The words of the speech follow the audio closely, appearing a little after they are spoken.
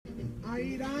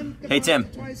Hey Tim,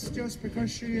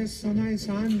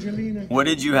 what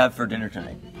did you have for dinner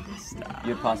tonight?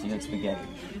 You had pasta, you had spaghetti.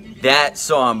 That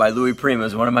song by Louis Prima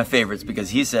is one of my favorites because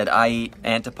he said, I eat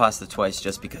antipasta twice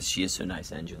just because she is so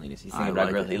nice, Angelina. He's thinking I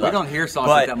really love. We don't hear songs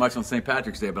like that much on St.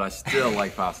 Patrick's Day, but I still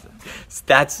like pasta.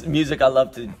 That's music I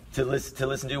love to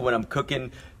listen to when I'm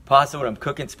cooking pasta, when I'm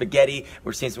cooking spaghetti.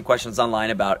 We're seeing some questions online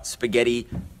about spaghetti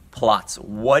plots.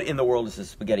 What in the world is a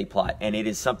spaghetti plot? And it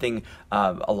is something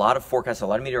a lot of forecasts, a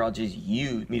lot of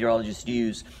meteorologists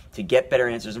use to get better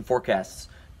answers in forecasts,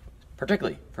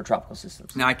 particularly for tropical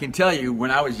systems. Now I can tell you,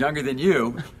 when I was younger than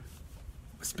you,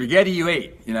 spaghetti you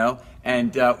ate, you know,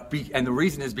 and the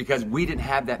reason is because we didn't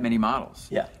have that many models.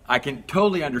 Yeah. I can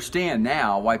totally understand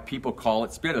now why people call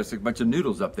it spaghetti. It's a bunch of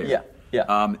noodles up there. Yeah,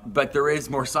 yeah. But there is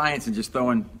more science than just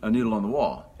throwing a noodle on the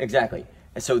wall. Exactly.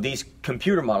 And so these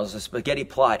computer models, the spaghetti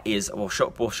plot is, we'll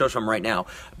show some right now.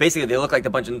 Basically, they look like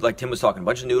like Tim was talking, a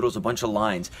bunch of noodles, a bunch of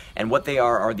lines. And what they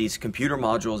are these computer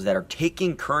modules that are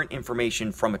taking current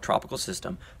information from a tropical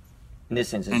system. In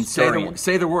this instance, and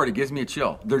say the word, it gives me a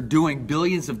chill. They're doing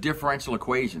billions of differential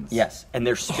equations. Yes, and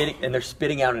they're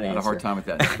spitting out an answer. I had a hard time with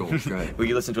that in school. Go ahead. Well,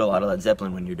 you listen to a lot of Led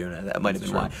Zeppelin when you're doing it. That might have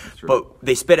been why. But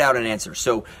they spit out an answer.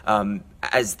 So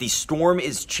as the storm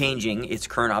is changing its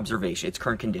current observation, its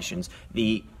current conditions,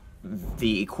 the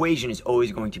equation is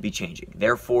always going to be changing.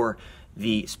 Therefore,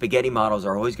 the spaghetti models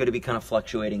are always going to be kind of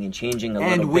fluctuating and changing a little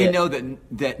bit. And we know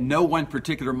that no one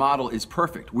particular model is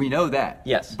perfect. We know that.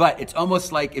 Yes. But it's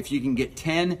almost like if you can get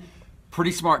 10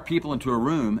 pretty smart people into a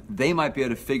room, they might be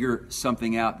able to figure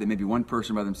something out that maybe one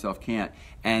person by themselves can't.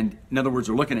 And in other words,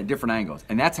 they're looking at different angles.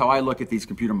 And that's how I look at these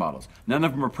computer models. None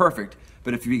of them are perfect,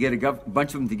 but if you get a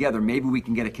bunch of them together, maybe we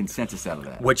can get a consensus out of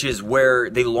that. Which is where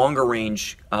the longer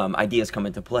range ideas come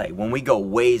into play. When we go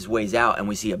ways out and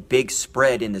we see a big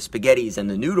spread in the spaghettis and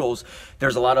the noodles,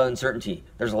 there's a lot of uncertainty.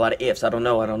 There's a lot of ifs. I don't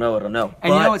know. And you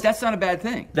know what? That's not a bad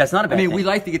thing. That's not a bad thing. I mean, we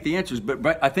like to get the answers,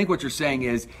 but I think what you're saying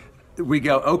is we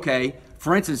go, okay,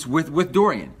 for instance, with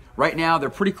Dorian, right now they're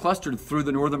pretty clustered through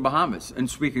the northern Bahamas. And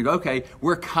so we can go, okay,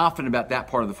 we're confident about that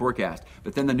part of the forecast,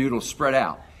 but then the noodles spread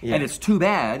out. Yeah. And it's too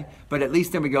bad, but at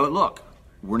least then we go, look,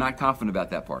 we're not confident about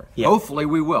that part. Yeah. Hopefully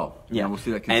we will. Yeah. And we'll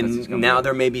see that consensus and now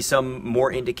there may be some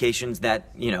more indications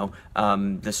that, you know,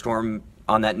 the storm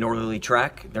on that northerly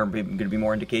track, there are going to be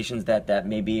more indications that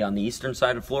may be on the eastern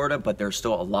side of Florida, but there's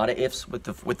still a lot of ifs with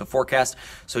the forecast.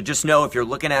 So just know if you're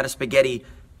looking at a spaghetti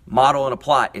model and a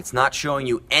plot, it's not showing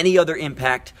you any other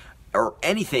impact or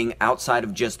anything outside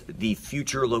of just the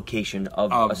future location of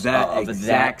that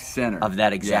exact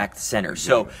center.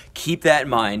 So keep that in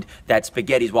mind, that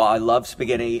spaghettis, while I love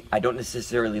spaghetti, I don't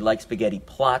necessarily like spaghetti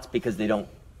plots because they don't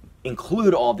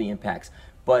include all the impacts,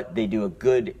 but they do a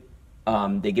good,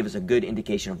 they give us a good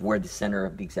indication of where the center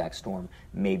of the exact storm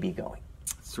may be going.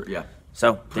 Yeah.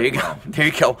 So there you go. There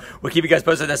you go. We'll keep you guys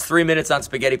posted. That's 3 minutes on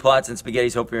spaghetti plots and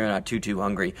spaghettis. Hope you're not too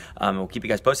hungry. We'll keep you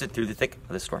guys posted through the thick of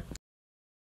the storm.